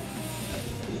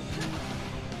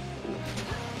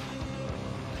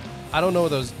 I don't know what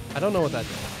those... I don't know what that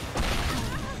does.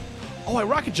 Oh, I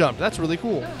rocket jumped. That's really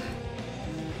cool.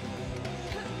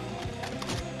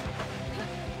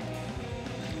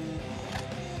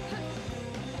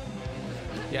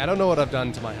 Yeah, I don't know what I've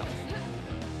done to my health.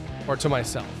 Or to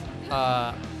myself.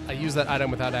 I use that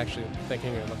item without actually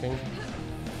thinking or looking.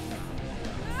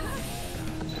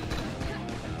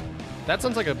 That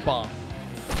sounds like a bomb.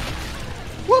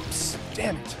 Whoops!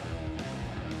 Damn it.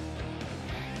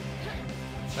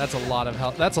 That's a lot of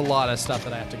health. That's a lot of stuff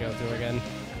that I have to go through again.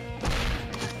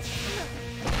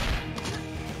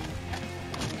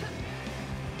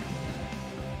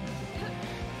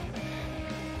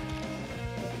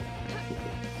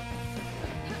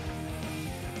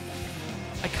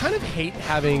 I kind of hate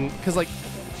having, because like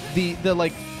the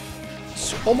like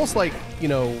almost like, you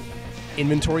know,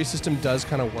 inventory system does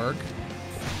kind of work.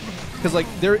 Because, like,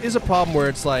 there is a problem where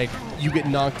it's like you get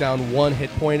knocked down 1 hit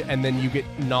point and then you get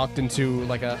knocked into,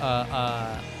 like,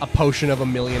 a potion of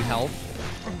 1,000,000 health.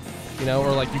 You know,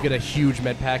 or, like, you get a huge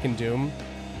med pack in Doom.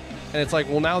 And it's like,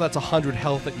 well, now that's 100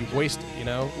 health that you've wasted, you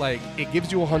know? Like, it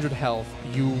gives you 100 health,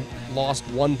 you lost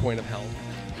 1 point of health,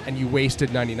 and you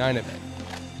wasted 99 of it.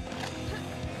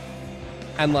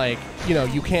 And, like, you know,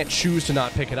 you can't choose to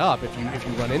not pick it up if you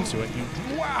run into it.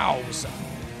 Wow!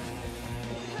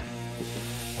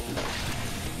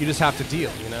 You just have to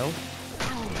deal, you know?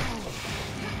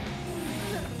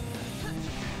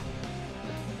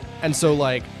 And so,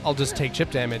 like, I'll just take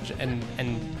chip damage and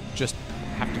just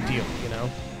have to deal, you know?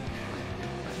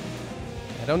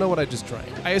 I don't know what I just drank.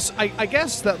 I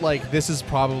guess that, like, this is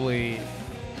probably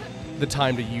the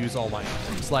time to use all my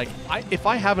items. Like, if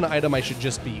I have an item, I should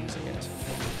just be using it.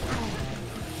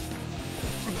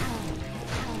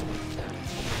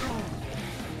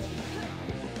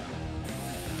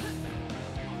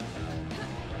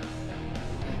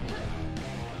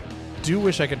 Do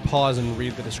wish I could pause and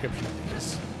read the description of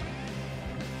these.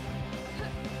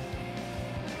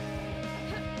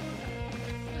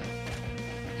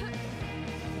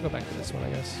 Go back to this one, I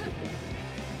guess.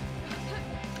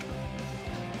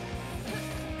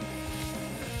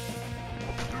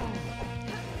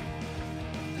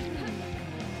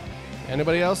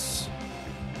 Anybody else?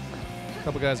 A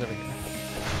couple guys over here.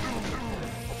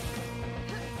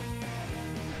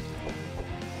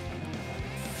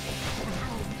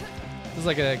 This is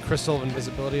like a crystal of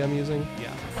invisibility I'm using.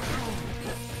 Yeah.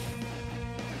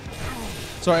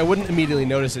 Sorry, I wouldn't immediately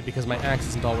notice it because my axe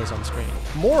isn't always on screen.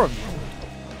 More of you.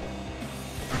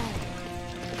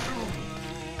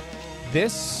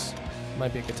 This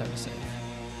might be a good time to save.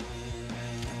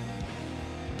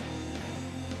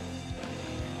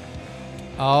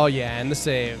 Oh yeah, and the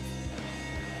save.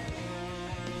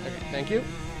 Okay, thank you.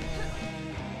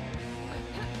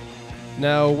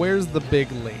 Now, where's the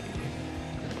big lady?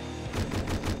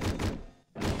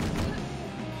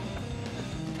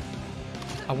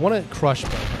 I want to crush bow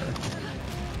her.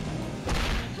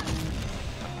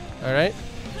 Alright,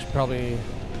 should probably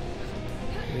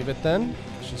leave it then.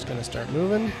 She's gonna start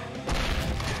moving.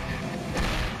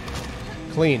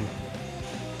 Clean.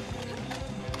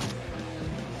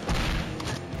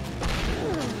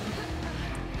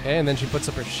 Okay, and then she puts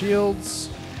up her shields.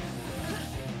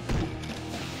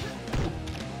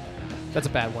 That's a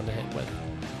bad one to hit with.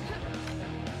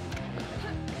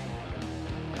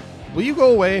 Will you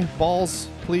go away, balls,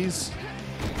 please?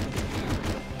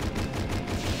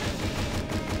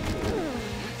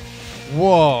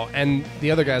 Whoa, and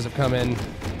the other guys have come in.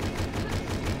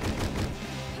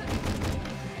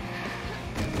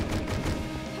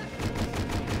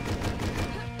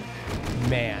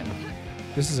 Man,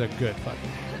 this is a good fucking...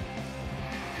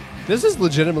 This is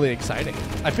legitimately exciting.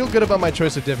 I feel good about my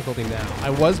choice of difficulty now. I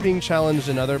was being challenged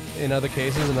in other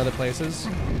cases, in other places.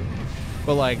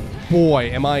 But like,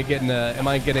 boy, am I getting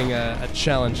a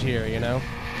challenge here, you know?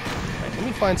 Alright, let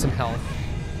me find some health.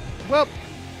 Well,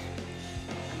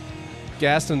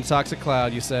 gassed in a toxic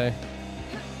cloud, you say?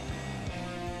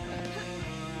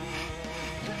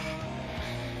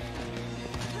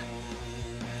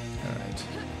 Alright.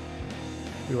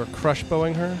 We were crush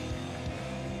bowing her.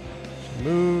 She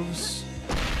moves.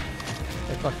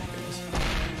 Hey, fuck you guys.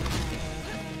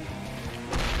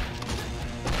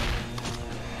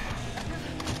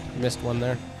 Missed one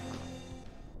there.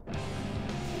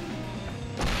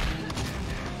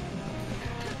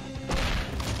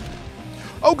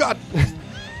 Oh god!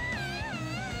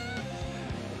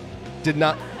 Did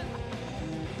not...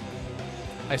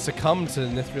 I succumbed to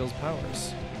Nithriel's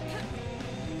powers.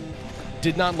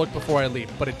 Did not look before I leap,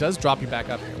 but it does drop you back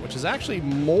up here, which is actually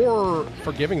more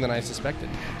forgiving than I suspected.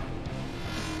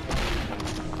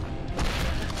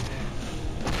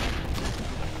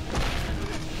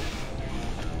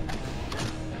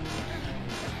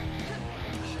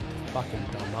 Fucking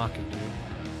Damaki, dude.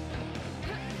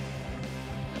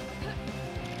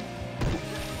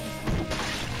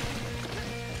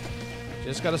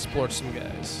 Just gotta splorch some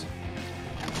guys.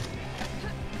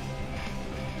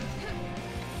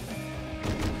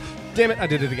 Damn it, I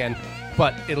did it again.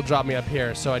 But it'll drop me up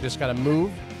here, so I just gotta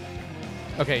move.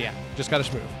 Okay, yeah, just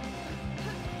gotta move.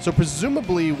 So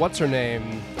presumably, what's her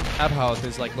name? Abhaut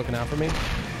is like looking out for me.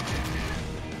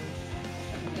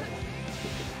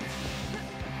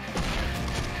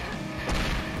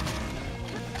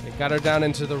 They got her down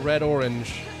into the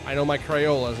red-orange. I know my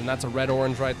Crayolas, and that's a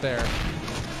red-orange right there.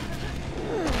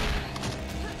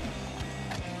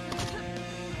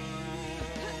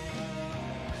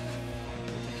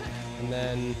 And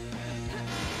then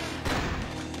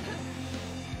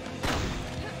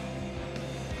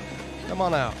Come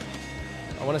on out.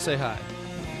 I want to say hi.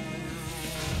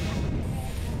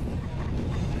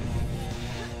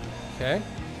 Okay.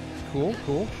 Cool,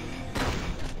 cool.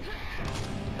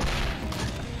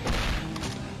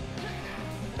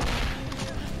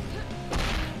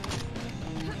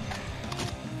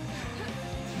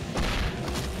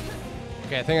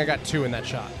 Okay, I think I got 2 in that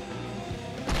shot.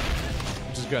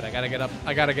 Which is good. I gotta get up.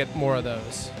 I gotta get more of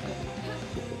those.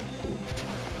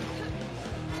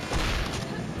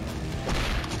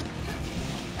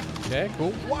 Okay,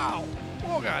 cool. Wow.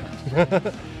 Oh, God.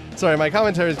 Sorry, my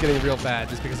commentary is getting real bad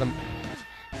just because I'm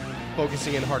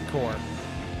focusing in hardcore.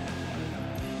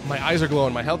 My eyes are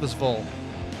glowing. My health is full.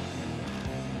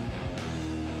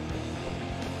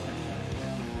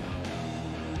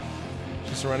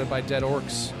 She's surrounded by dead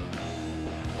orcs.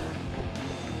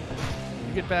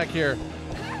 You get back here.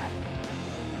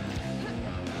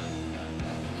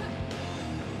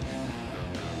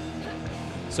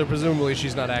 So presumably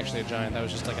she's not actually a giant. That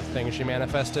was just like a thing she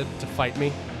manifested to fight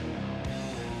me.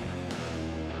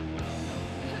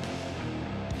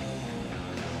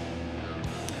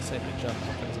 Save me jump.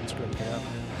 That doesn't screw anything up.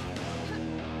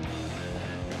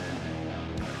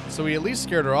 So we at least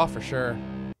scared her off for sure.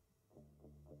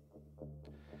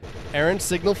 Errant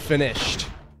signal finished.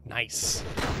 Nice.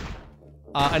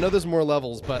 I know there's more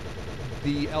levels, but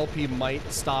the LP might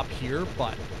stop here,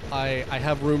 but I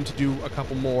have room to do a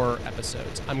couple more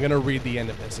episodes. I'm going to read the end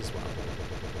of this as well.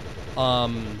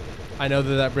 I know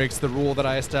that breaks the rule that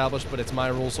I established, but it's my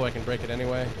rule, so I can break it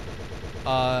anyway.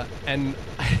 And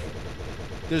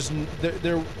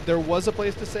there was a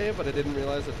place to save, but I didn't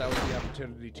realize that was the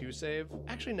opportunity to save.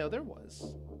 Actually, no, there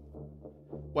was.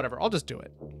 Whatever, I'll just do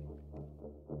it.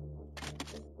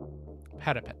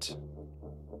 Hadapet.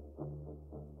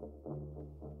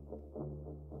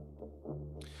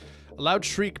 A loud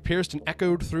shriek pierced and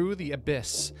echoed through the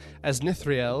abyss as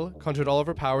Nithriel conjured all of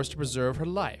her powers to preserve her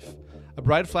life. A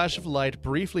bright flash of light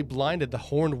briefly blinded the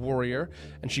horned warrior,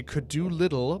 and she could do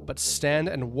little but stand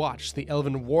and watch the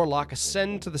elven warlock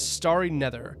ascend to the starry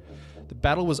nether. The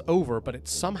battle was over, but it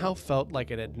somehow felt like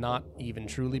it had not even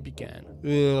truly began.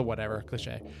 Whatever,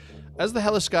 cliche. As the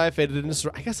hellish sky faded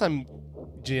into... I guess I'm,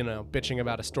 bitching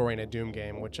about a story in a Doom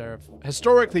game, which have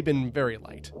historically been very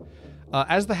light.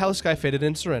 As the hellish sky faded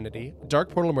in serenity, a dark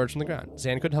portal emerged from the ground.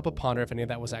 Zan couldn't help but ponder if any of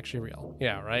that was actually real.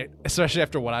 Yeah, right? Especially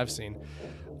after what I've seen.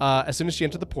 As soon as she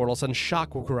entered the portal, a sudden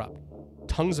shock woke her up.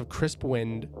 Tongues of crisp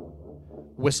wind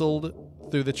whistled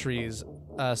through the trees,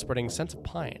 spreading scents of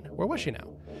pine. Where was she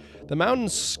now? The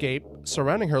mountainscape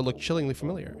surrounding her looked chillingly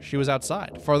familiar. She was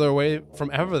outside, farther away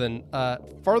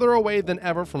than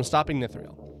ever from stopping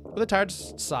Nithriel. With a tired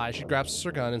sigh, she grasps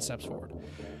her gun and steps forward,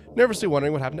 nervously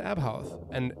wondering what happened to Abhauth,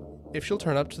 and if she'll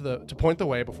turn up to point the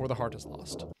way before the heart is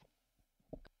lost.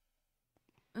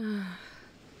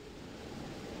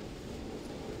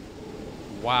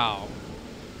 Wow.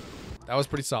 That was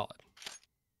pretty solid.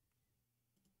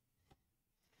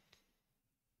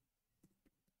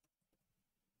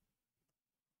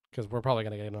 Because we're probably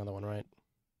going to get another one, right?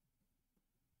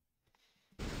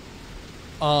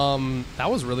 That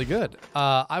was really good.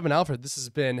 I've been Alfred. This has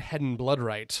been Hedon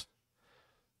Bloodright.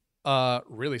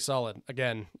 Really solid.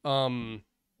 Again, I'm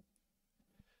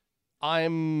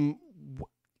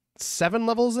 7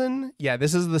 levels in. Yeah,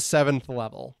 this is the 7th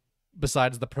level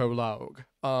besides the prologue.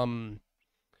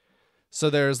 So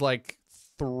there's like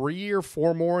 3 or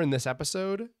 4 more in this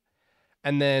episode.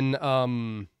 And then,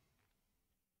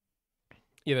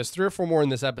 yeah, there's 3 or 4 more in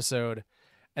this episode.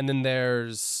 And then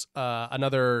there's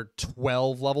another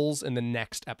 12 levels in the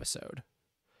next episode.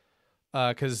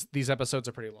 Because these episodes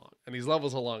are pretty long. And these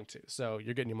levels are long too. So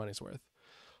you're getting your money's worth.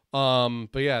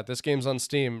 But yeah, this game's on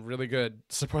Steam. Really good.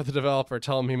 Support the developer.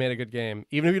 Tell him he made a good game.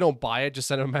 Even if you don't buy it, just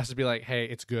send him a message. Be like, hey,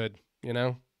 it's good. You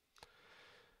know?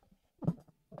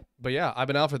 But yeah, I've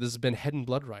been Alfred. This has been Hedon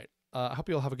Bloodright. I hope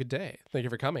you all have a good day. Thank you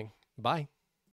for coming. Bye.